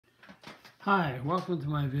Hi, welcome to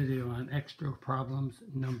my video on extra problems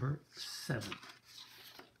number 7.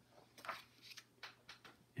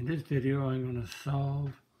 In this video I'm going to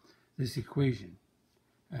solve this equation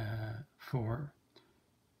for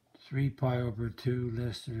 3 pi over 2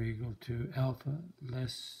 less than or equal to alpha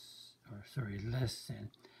less than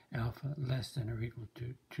alpha less than or equal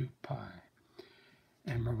to 2 pi.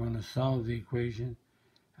 And we're going to solve the equation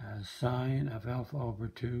sine of alpha over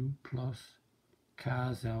 2 plus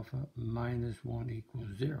cos alpha minus 1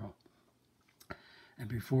 equals 0. And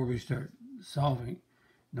before we start solving,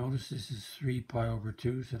 notice this is 3 pi over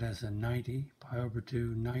 2, so that's a 90. Pi over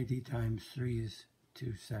 2, 90 times 3 is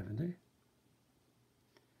 270.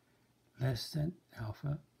 Less than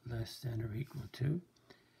alpha, less than or equal to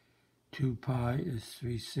 2 pi is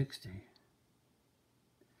 360.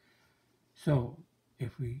 So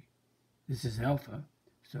this is alpha,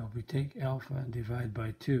 so if we take alpha and divide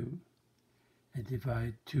by 2, and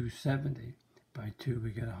divide 270 by 2,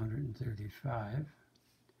 we get 135.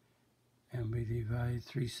 And we divide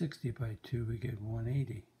 360 by 2, we get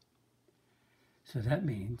 180. So that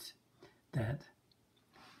means that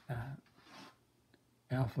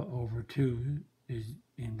alpha over 2 is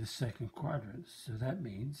in the second quadrant. So that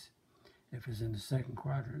means, if it's in the second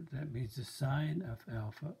quadrant, that means the sine of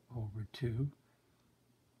alpha over 2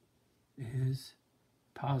 is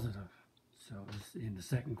positive. So it's in the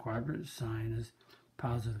second quadrant, sine is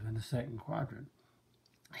positive in the second quadrant.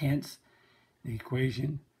 Hence, the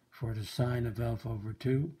equation for the sine of alpha over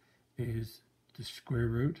 2 is the square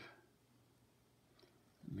root.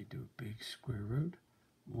 Let me do a big square root.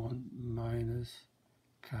 1 minus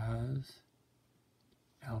cos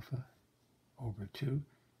alpha over 2,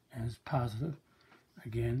 and it's positive.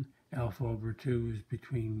 Again, alpha over 2 is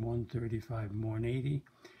between 135 and 180,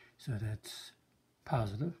 so that's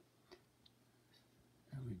positive.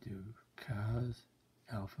 And we do cos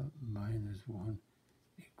alpha minus 1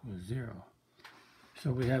 equals 0.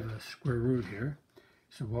 So we have a square root here.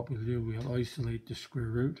 So what we'll do, we'll isolate the square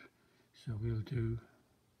root. So we'll do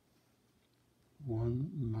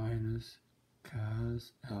 1 minus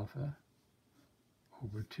cos alpha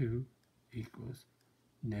over 2 equals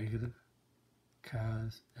negative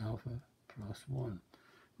cos alpha plus 1.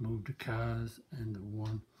 Move the cos and the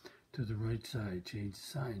 1 to the right side, change the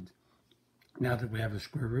signs. Now that we have a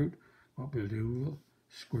square root, what we'll do, we'll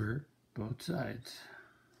square both sides.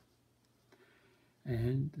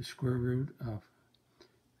 And the square root of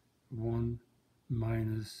 1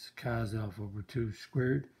 minus cos alpha over 2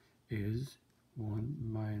 squared is 1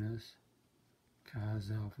 minus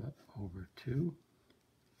cos alpha over 2.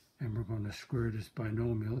 And we're going to square this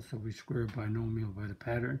binomial, so we square binomial by the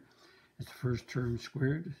pattern. It's the first term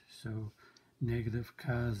squared, so negative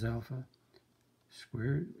cos alpha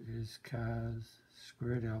squared is cos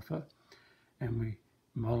squared alpha, and we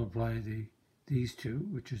multiply these two,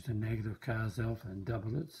 which is the negative cos alpha, and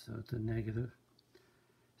double it, so it's a negative.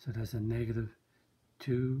 So that's a negative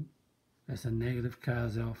 2, that's a negative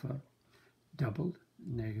cos alpha doubled,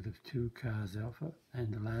 negative 2 cos alpha,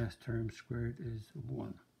 and the last term squared is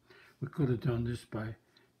 1. We could have done this by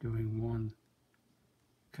doing 1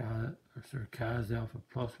 cos alpha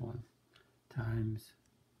plus 1 times,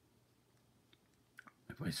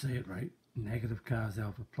 if I say it right, negative cos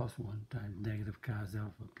alpha plus 1 times negative cos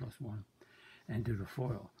alpha plus 1, and do the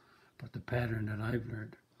FOIL. But the pattern that I've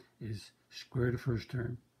learned is square the first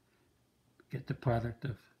term, get the product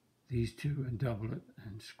of these two and double it,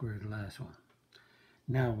 and square the last one.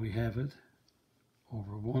 Now we have it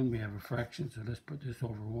over 1, we have a fraction, so let's put this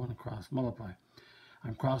over 1 and cross multiply.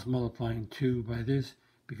 I'm cross multiplying 2 by this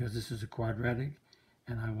because this is a quadratic,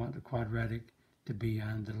 and I want the quadratic to be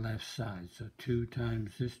on the left side. So 2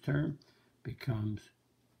 times this term becomes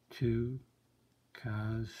 2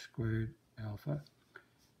 cos squared alpha.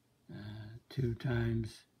 2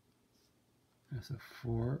 times, that's a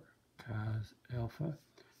 4 cos alpha.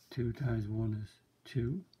 2 times 1 is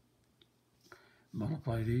 2.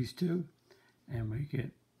 Multiply these two, and we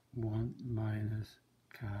get 1 minus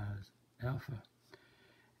cos alpha.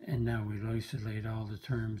 And now we'll isolate all the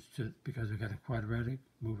terms because we got a quadratic,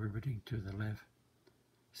 move everything to the left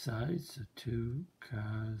side. So 2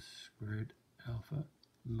 cos squared alpha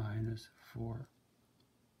minus 4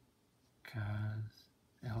 cos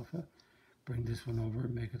alpha. Bring this one over,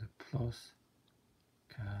 make it a plus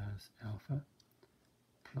cos alpha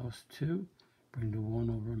plus 2. Bring the 1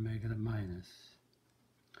 over, make it a minus.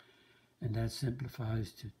 And that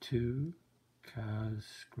simplifies to 2 cos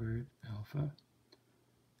squared alpha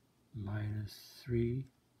minus 3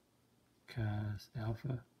 cos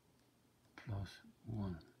alpha plus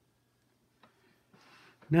 1.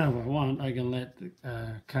 Now if I want, I can let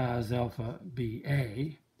cos alpha be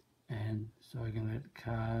A, And so I can let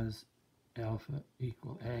cos alpha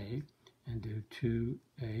equal a and do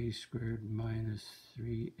 2a squared minus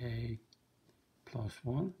 3a plus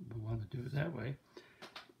 1. We want to do it that way.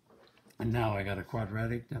 And now I got a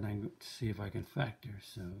quadratic, then I can see if I can factor.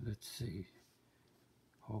 So let's see.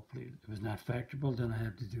 Hopefully it was not factorable, then I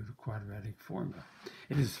have to do the quadratic formula.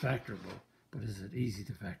 It is factorable, but is it easy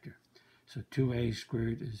to factor? So 2a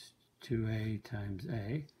squared is 2a times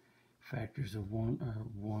a. Factors of 1 are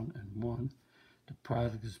 1 and 1. The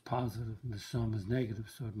product is positive and the sum is negative,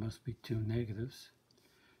 so it must be two negatives.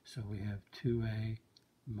 So we have 2a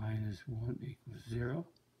minus 1 equals 0,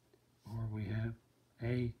 or we have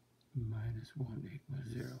a minus 1 equals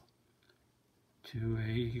 0.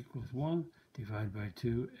 2a equals 1, divided by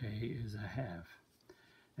 2, a is a half.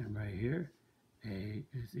 And right here, a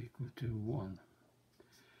is equal to 1.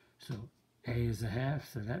 So a is a half,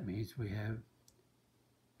 so that means we have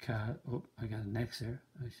cos, oh, I got an x there,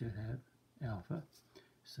 I should have alpha.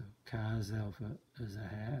 So cos alpha is a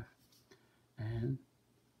half, and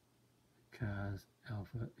cos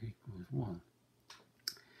alpha equals 1.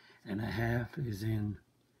 And a half is in,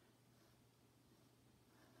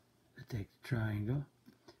 I take the triangle,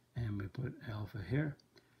 and we put alpha here.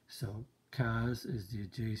 So cos is the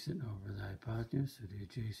adjacent over the hypotenuse, so the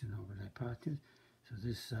adjacent over the hypotenuse. So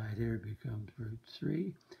this side here becomes root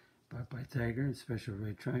 3. By Pythagorean special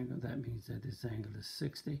right triangle, that means that this angle is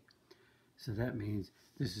 60. So that means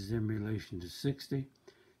this is in relation to 60.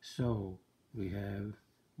 So we have,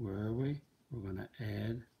 where are we? We're going to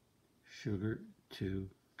add sugar to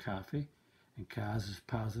coffee. And cos is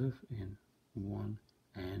positive in 1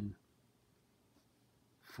 and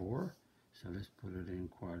 4. So let's put it in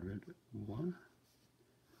quadrant 1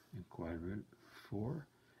 and quadrant 4.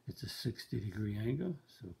 It's a 60-degree angle,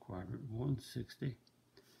 so quadrant 1, 60.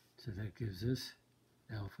 So that gives us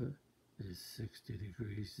alpha is 60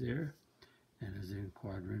 degrees there, and is in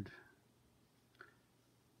quadrant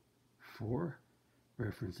 4.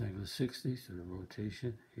 Reference angle is 60, so the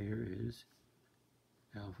rotation here is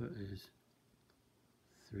alpha is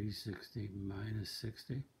 360 minus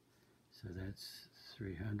 60, so that's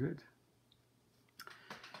 300.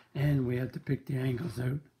 And we have to pick the angles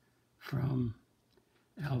out from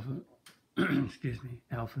alpha, excuse me,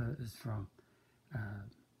 alpha is from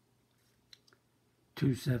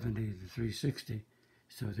 270 to 360,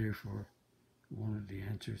 so therefore one of the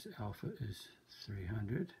answers, alpha, is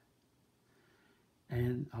 300.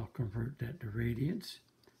 And I'll convert that to radians.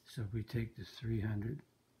 So we take the 300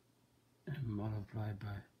 and multiply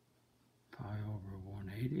by pi over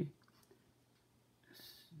 180.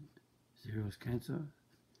 Zeros cancel.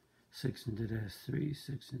 6 into that's 3,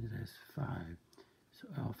 6 into that's 5. So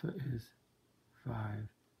alpha is 5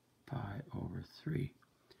 pi over 3.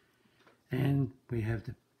 And we have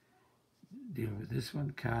to deal with this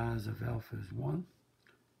one. Cos of alpha is 1.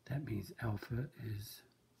 That means alpha is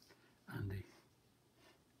on the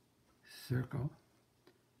circle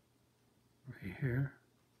right here.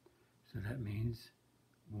 So that means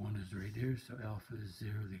 1 is right there, so alpha is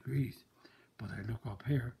 0 degrees. But I look up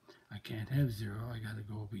here, I can't have 0. I got to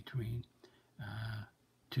go between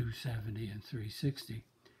 270 and 360.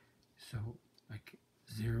 So like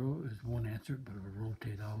 0 is one answer, but if I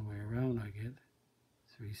rotate all the way around, I get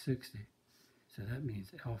 360. So that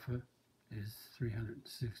means alpha is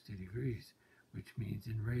 360 degrees, which means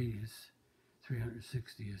in radius,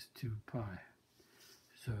 360 is 2 pi.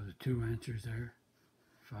 So the two answers are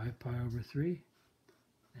 5 pi over 3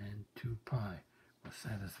 and 2 pi will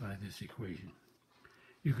satisfy this equation.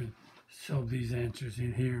 You can sub these answers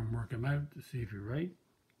in here and work them out to see if you're right.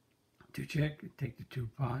 To check, take the 2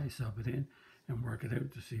 pi, sub it in, and work it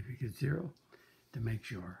out to see if you get 0 to make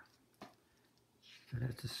sure. So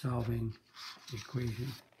that's a solving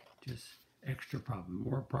equation, just extra problem.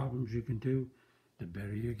 More problems you can do, the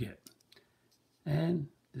better you get. And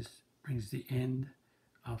this brings the end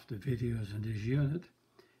of the videos in this unit.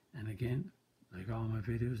 And again, like all my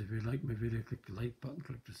videos, if you like my video, click the like button,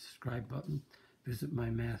 click the subscribe button. Visit my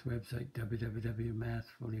math website,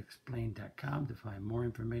 www.mathfullyexplained.com, to find more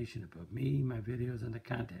information about me, my videos, and the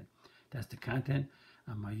content. That's the content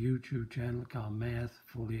on my YouTube channel called Math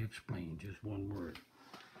Fully Explained, just one word.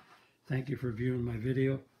 Thank you for viewing my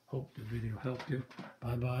video. Hope the video helped you.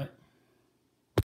 Bye-bye.